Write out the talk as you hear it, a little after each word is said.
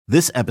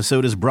This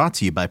episode is brought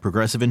to you by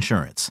Progressive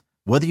Insurance.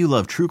 Whether you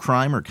love true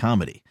crime or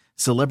comedy,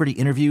 celebrity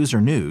interviews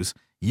or news,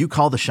 you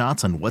call the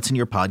shots on what's in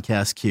your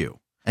podcast queue.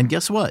 And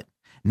guess what?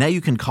 Now you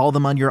can call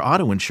them on your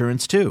auto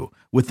insurance too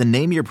with the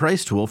Name Your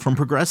Price tool from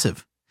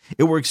Progressive.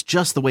 It works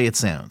just the way it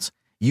sounds.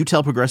 You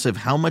tell Progressive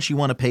how much you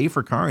want to pay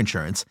for car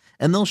insurance,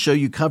 and they'll show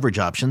you coverage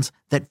options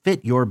that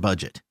fit your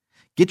budget.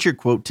 Get your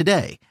quote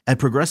today at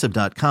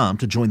Progressive.com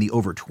to join the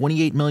over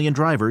 28 million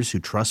drivers who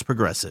trust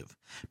Progressive.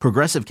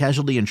 Progressive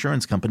Casualty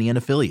Insurance Company and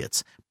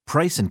Affiliates.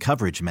 Price and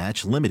coverage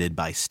match limited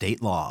by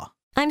state law.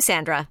 I'm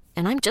Sandra,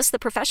 and I'm just the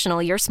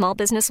professional your small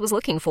business was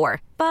looking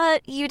for.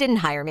 But you didn't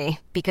hire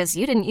me because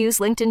you didn't use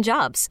LinkedIn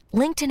Jobs.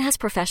 LinkedIn has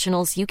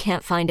professionals you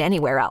can't find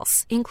anywhere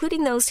else,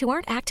 including those who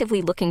aren't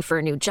actively looking for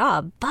a new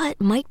job, but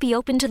might be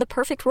open to the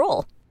perfect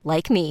role,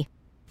 like me.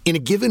 In a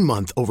given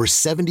month, over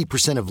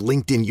 70% of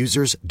LinkedIn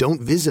users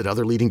don't visit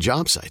other leading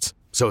job sites.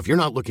 So if you're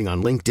not looking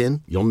on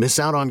LinkedIn, you'll miss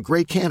out on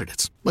great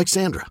candidates like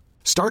Sandra.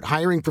 Start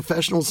hiring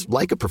professionals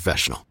like a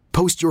professional.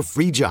 Post your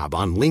free job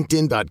on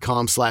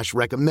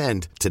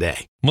linkedin.com/recommend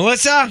today.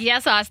 Melissa?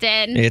 Yes,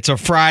 Austin. It's a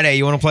Friday.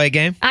 You want to play a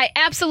game? I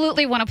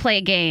absolutely want to play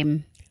a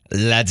game.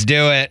 Let's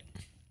do it.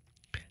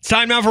 It's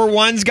time now for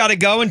One's Gotta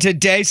Go. And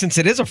today, since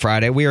it is a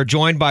Friday, we are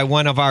joined by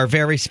one of our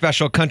very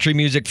special country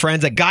music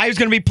friends, a guy who's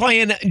going to be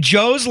playing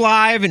Joe's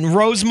Live in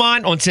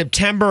Rosemont on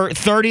September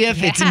 30th.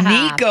 Yeah. It's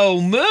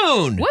Niko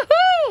Moon.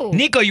 Woohoo!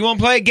 Niko, you want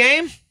to play a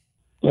game?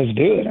 Let's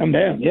do it. I'm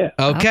down. Yeah.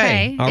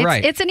 Okay. All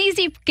right. It's an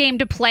easy game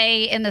to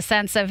play in the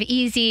sense of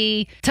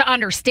easy to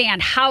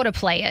understand how to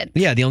play it.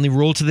 Yeah, the only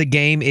rule to the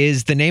game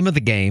is the name of the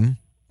game.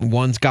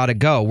 One's Gotta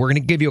Go. We're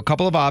going to give you a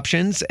couple of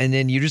options, and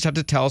then you just have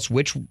to tell us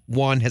which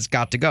one has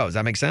got to go. Does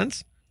that make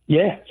sense?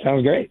 Yeah.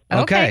 Sounds great.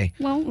 Okay.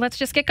 Well, let's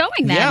just get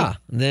going then. Yeah.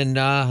 Then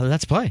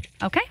let's play.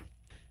 Okay.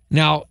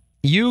 Now,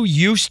 you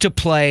used to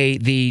play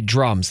the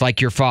drums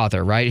like your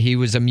father, right? He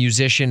was a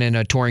musician and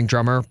a touring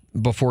drummer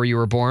before you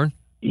were born?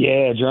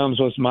 Yeah. Drums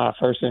was my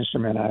first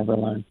instrument I ever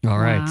learned. All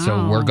right. So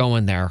Wow. we're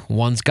going there.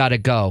 One's got to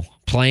go.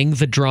 Playing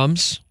the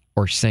drums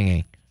or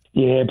singing?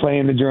 Yeah.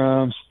 Playing the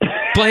drums.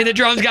 Playing the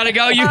drums got to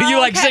go. You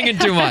like singing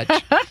too much.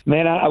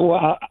 Man, I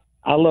love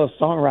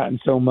songwriting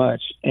so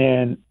much.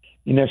 And,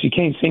 you know, if you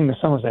can't sing the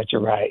songs that you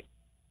write,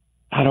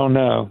 I don't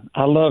know.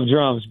 I love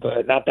drums,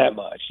 but not that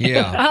much.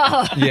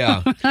 Yeah.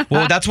 Yeah.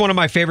 Well, that's one of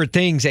my favorite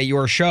things at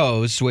your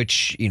shows,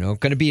 which, you know,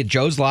 going to be at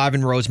Joe's Live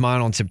in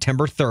Rosemont on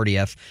September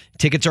 30th.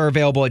 Tickets are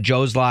available at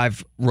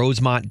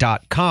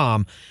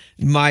joesliverosemont.com.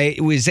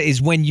 Is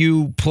when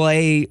you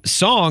play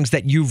songs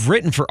that you've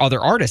written for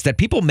other artists that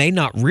people may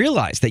not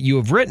realize that you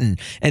have written.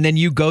 And then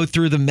you go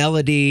through the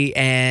melody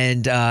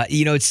and,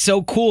 you know, it's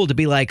so cool to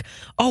be like,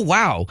 oh,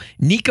 wow,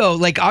 Niko,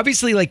 like,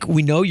 obviously, like,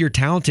 we know you're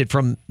talented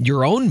from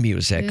your own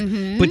music,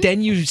 but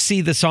then you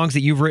see the songs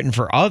that you've written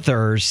for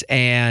others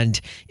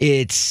and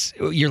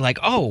you're like,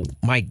 oh,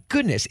 my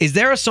goodness. Is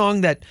there a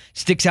song that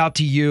sticks out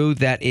to you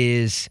that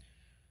is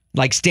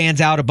like stands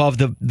out above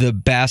the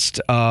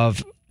best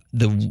of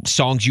the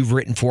songs you've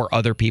written for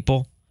other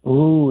people?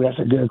 Ooh, that's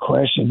a good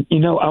question. You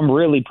know, I'm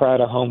really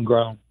proud of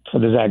Homegrown for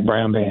the Zach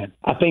Brown Band.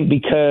 I think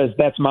because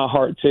that's my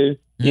heart too.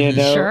 You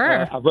know,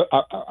 Sure.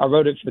 I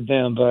wrote it for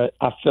them, but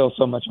I feel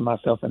so much of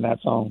myself in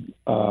that song.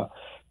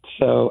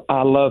 So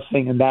I love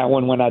singing that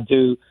one when I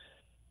do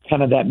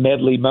kind of that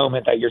medley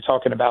moment that you're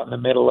talking about in the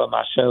middle of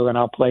my show, and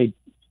I'll play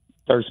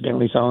Thurst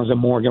Bentley songs and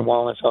Morgan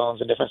Wallen songs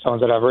and different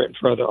songs that I've written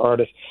for other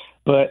artists.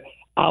 But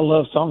I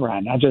love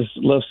songwriting. I just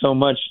love so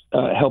much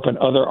helping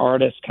other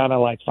artists kind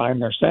of like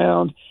find their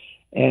sound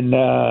and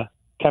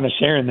kind of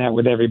sharing that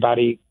with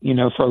everybody, you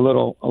know, for a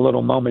little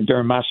moment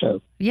during my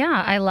show.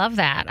 Yeah, I love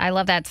that. I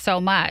love that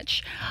so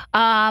much.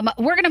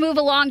 We're going to move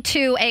along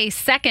to a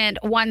second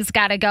One's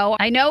Gotta Go.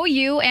 I know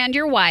you and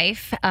your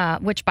wife,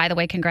 which, by the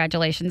way,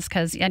 congratulations,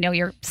 because I know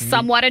you're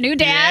somewhat a new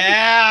dad.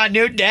 Yeah,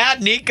 new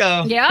dad,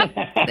 Niko.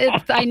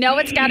 Yep. I know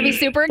it's got to be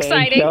super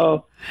exciting.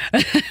 Oh,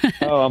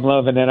 I'm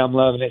loving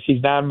it.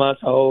 She's 9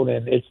 months old,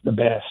 and it's the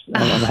best.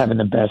 I'm having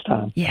the best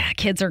time. Yeah,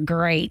 kids are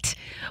great.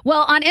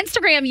 Well, on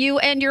Instagram, you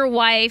and your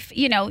wife,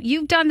 you know,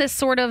 you've done this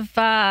sort of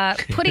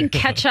putting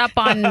ketchup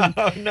on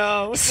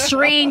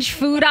strange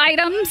food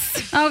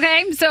items.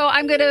 Okay, so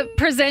I'm going to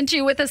present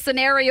you with a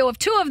scenario of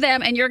two of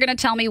them, and you're going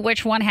to tell me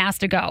which one has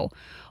to go.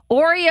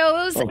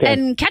 Oreos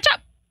and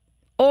ketchup,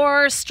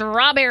 or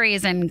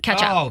strawberries and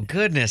ketchup. Oh,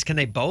 goodness. Can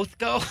they both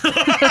go?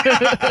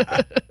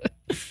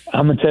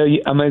 I'm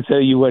gonna tell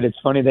you what. It's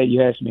funny that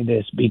you asked me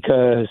this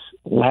because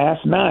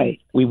last night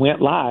we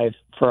went live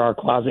for our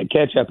closet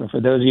catch up, and for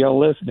those of y'all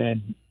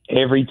listening,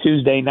 every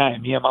Tuesday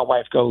night, me and my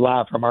wife go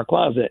live from our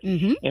closet,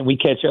 and we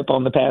catch up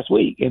on the past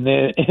week. And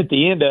then at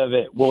the end of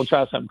it, we'll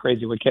try something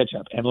crazy with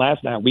ketchup. And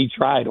last night we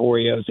tried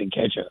Oreos and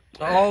ketchup.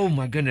 Oh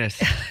my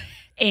goodness!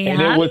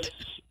 And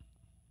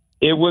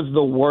it was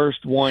the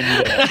worst one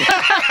yet.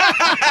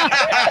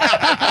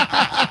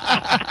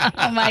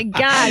 Oh my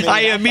gosh!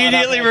 I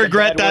immediately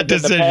regret that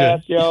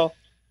decision. Y'all.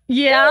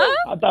 Yeah?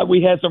 I thought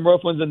we had some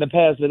rough ones in the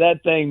past, but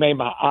that thing made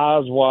my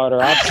eyes water.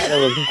 I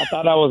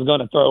thought I was going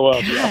to throw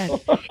up.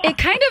 God.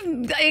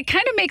 It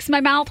kind of makes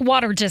my mouth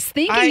water just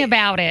thinking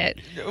about it.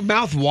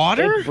 Mouth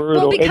water? It's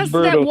brutal. Well, because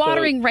of that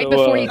watering right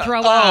before you throw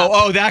up.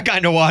 Oh, that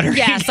kind of water.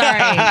 Yeah, sorry.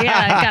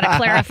 Yeah, I got to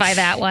clarify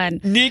that one.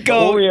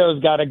 Niko.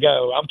 Oreos got to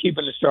go. I'm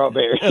keeping the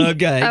strawberry.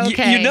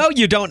 Okay. You know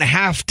you don't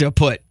have to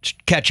put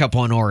ketchup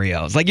on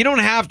Oreos. Like, you don't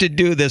have to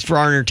do this for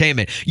our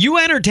entertainment. You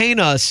entertain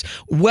us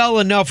well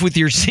enough with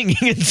your singing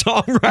and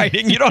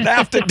songwriting. You don't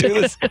have to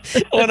do this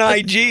on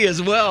IG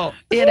as well.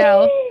 You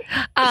know,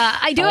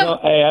 I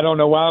don't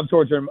know why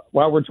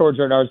we're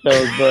torturing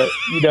ourselves, but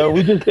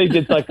we just think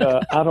it's like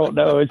I don't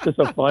know, it's just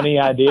a funny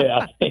idea.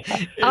 I think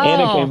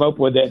Anna came up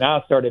with it, and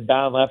I started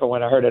dying laughing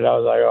when I heard it. I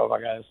was like, oh my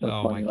God, it's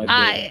so funny.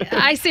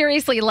 I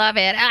seriously love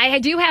it. I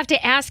do have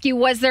to ask you,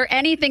 was there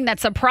anything that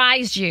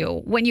surprised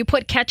you when you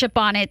put ketchup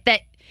on it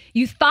that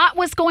you thought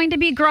was going to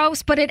be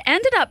gross, but it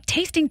ended up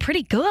tasting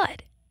pretty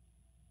good?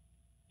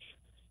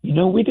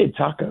 We did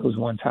tacos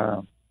one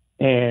time,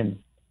 and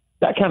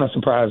that kind of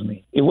surprised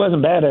me. It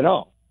wasn't bad at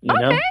all. You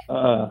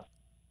know?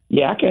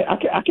 Yeah,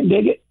 I can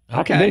dig it. Okay.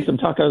 I can dig some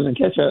tacos and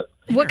ketchup.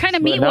 What kind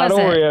of meat was it?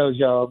 Not Oreos,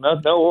 y'all. No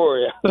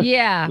Oreos.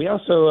 Yeah. We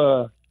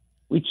also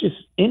we just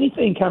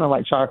anything kind of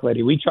like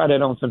chocolatey. We tried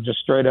it on some just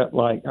straight up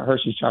like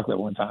Hershey's chocolate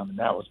one time, and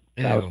that was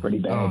pretty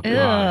bad.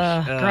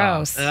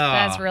 Gross.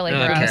 That's really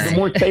gross.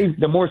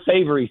 The more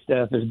savory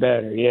stuff is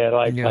better. Yeah,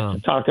 like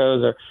the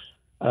tacos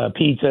or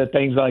pizza,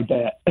 things like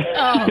that.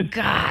 Oh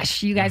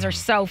gosh, you guys are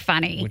so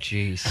funny. Oh,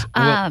 jeez.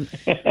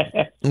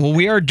 Well,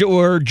 we're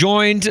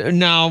joined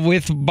now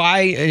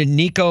by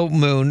Niko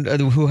Moon,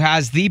 who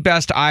has the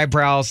best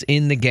eyebrows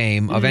in the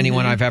game of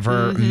anyone I've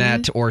ever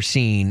met or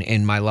seen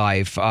in my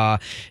life.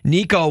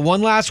 Niko,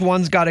 one last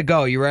one's got to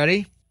go. You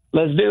ready?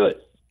 Let's do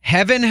it.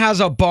 Heaven Has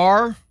a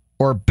Bar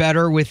or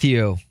Better With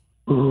You?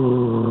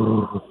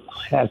 Ooh,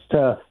 that's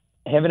tough.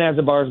 Heaven Has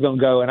a Bar is going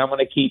to go, and I'm going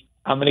to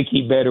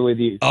keep Better With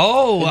You.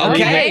 Oh,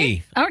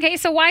 okay. Okay,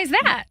 so why is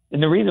that?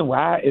 And the reason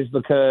why is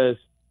because,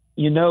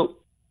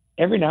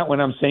 every night when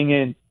I'm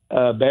singing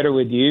Better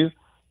With You,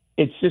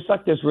 it's just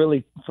like this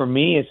really, for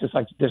me, it's just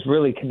like this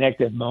really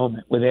connective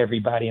moment with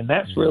everybody. And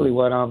that's really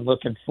what I'm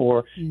looking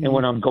for and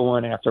what I'm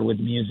going after with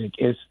music.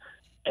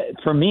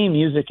 For me,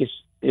 music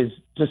is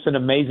just an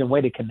amazing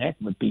way to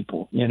connect with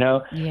people,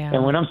 Yeah.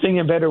 And when I'm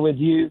singing Better With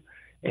You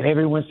and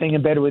everyone's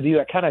singing Better With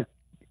You,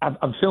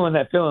 I'm feeling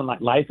that feeling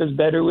like life is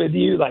better with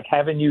you, like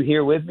having you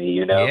here with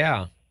me,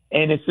 Yeah.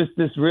 And it's just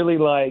this really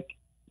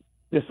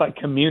this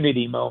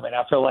community moment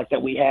I feel like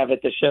that we have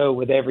at the show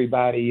with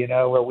everybody,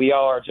 where we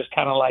all are just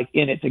kind of like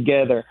in it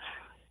together.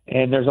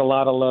 And there's a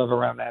lot of love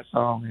around that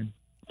song. And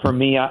for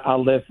me, I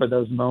live for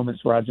those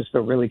moments where I just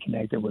feel really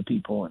connected with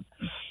people. And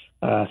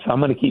so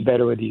I'm going to keep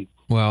Better With You.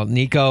 Well,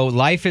 Niko,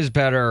 life is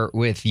better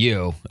with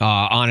you.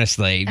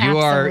 Honestly,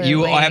 Absolutely.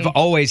 you have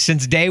always,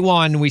 since day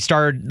one we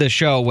started the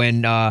show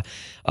when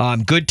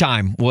Good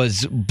Time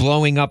was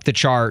blowing up the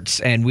charts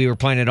and we were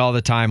playing it all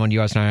the time on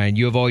US 99.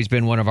 You have always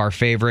been one of our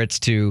favorites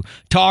to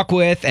talk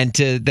with and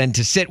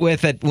to sit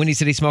with at Windy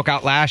City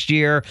Smokeout last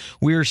year.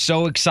 We were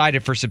so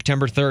excited for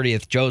September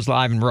 30th, Joe's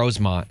Live in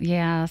Rosemont.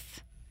 Yes.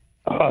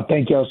 Oh,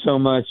 thank y'all so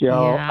much,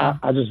 y'all. Yeah.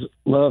 I just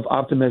love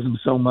optimism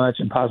so much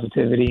and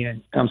positivity,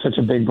 and I'm such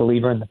a big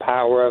believer in the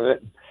power of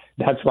it.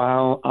 That's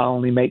why I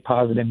only make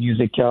positive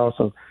music, y'all.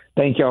 So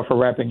thank y'all for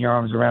wrapping your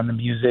arms around the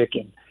music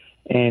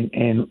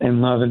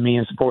and loving me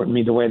and supporting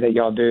me the way that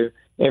y'all do.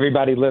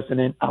 Everybody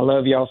listening, I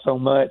love y'all so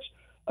much.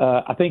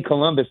 I think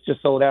Columbus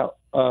just sold out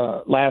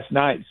last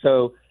night,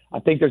 so I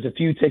think there's a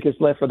few tickets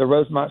left for the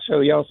Rosemont show,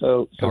 y'all.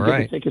 So get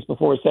the tickets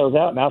before it sells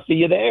out, and I'll see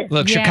you there.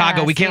 Look,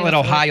 Chicago, we can't let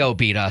Ohio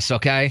beat us,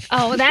 okay?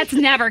 Oh, that's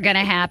never going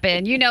to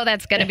happen.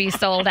 That's going to be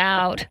sold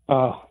out.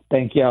 Oh,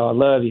 thank y'all. I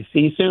love you.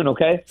 See you soon,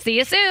 okay? See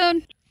you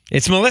soon.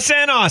 It's Melissa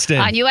and Austin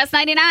on US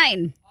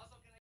 99.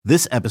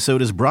 This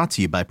episode is brought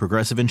to you by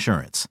Progressive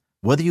Insurance.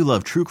 Whether you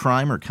love true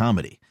crime or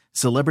comedy,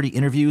 celebrity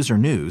interviews or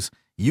news,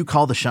 you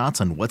call the shots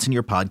on what's in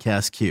your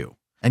podcast queue.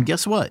 And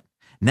guess what?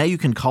 Now you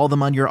can call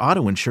them on your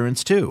auto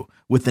insurance too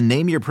with the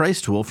Name Your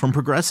Price tool from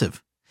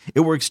Progressive. It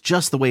works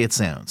just the way it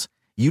sounds.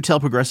 You tell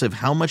Progressive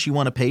how much you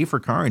want to pay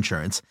for car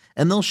insurance,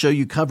 and they'll show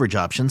you coverage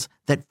options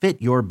that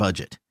fit your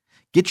budget.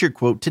 Get your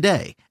quote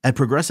today at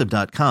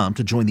Progressive.com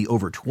to join the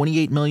over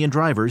 28 million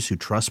drivers who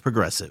trust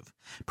Progressive.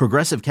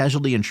 Progressive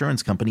Casualty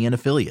Insurance Company and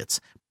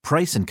Affiliates.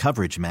 Price and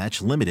coverage match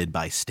limited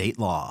by state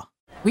law.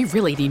 We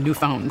really need new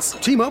phones.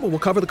 T-Mobile will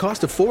cover the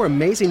cost of 4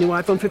 amazing new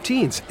iPhone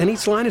 15s, and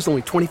each line is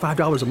only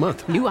 $25 a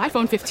month. New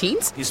iPhone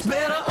 15s? It's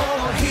better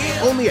over here.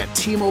 Only at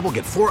T-Mobile,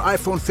 get 4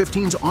 iPhone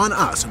 15s on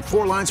us and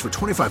 4 lines for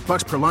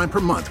 $25 per line per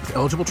month with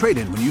eligible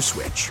trade-in when you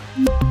switch.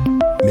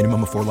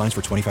 Minimum of 4 lines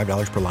for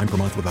 $25 per line per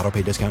month with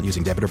autopay discount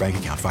using debit or bank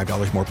account.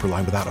 $5 more per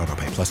line without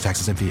autopay, plus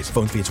taxes and fees.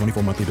 Phone fee at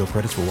 24 monthly bill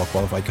credits for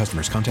well-qualified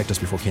customers. Contact us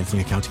before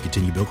canceling account to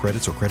continue bill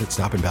credits or credit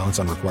stop and balance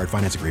on required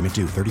finance agreement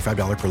due.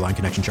 $35 per line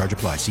connection charge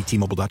applies. See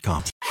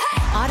T-Mobile.com.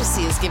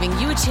 Odyssey is giving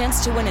you a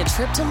chance to win a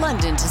trip to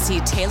London to see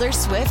Taylor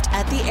Swift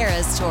at the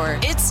Eras Tour.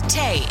 It's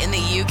Tay in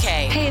the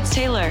UK. Hey, it's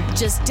Taylor.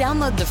 Just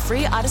download the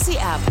free Odyssey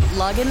app,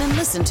 log in and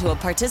listen to a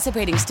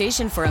participating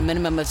station for a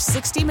minimum of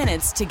 60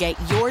 minutes to get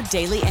your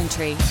daily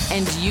entry.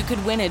 And you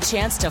could win a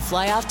chance to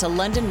fly off to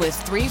London with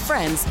 3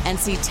 friends and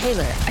see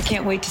Taylor. I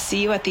can't wait to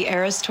see you at the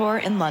Eras Tour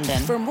in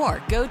London. For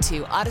more, go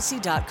to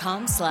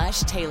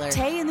odyssey.com/Taylor.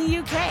 Tay in the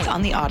UK. It's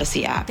on the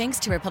Odyssey app. Thanks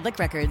to Republic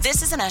Records.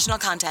 This is a national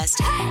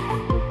contest.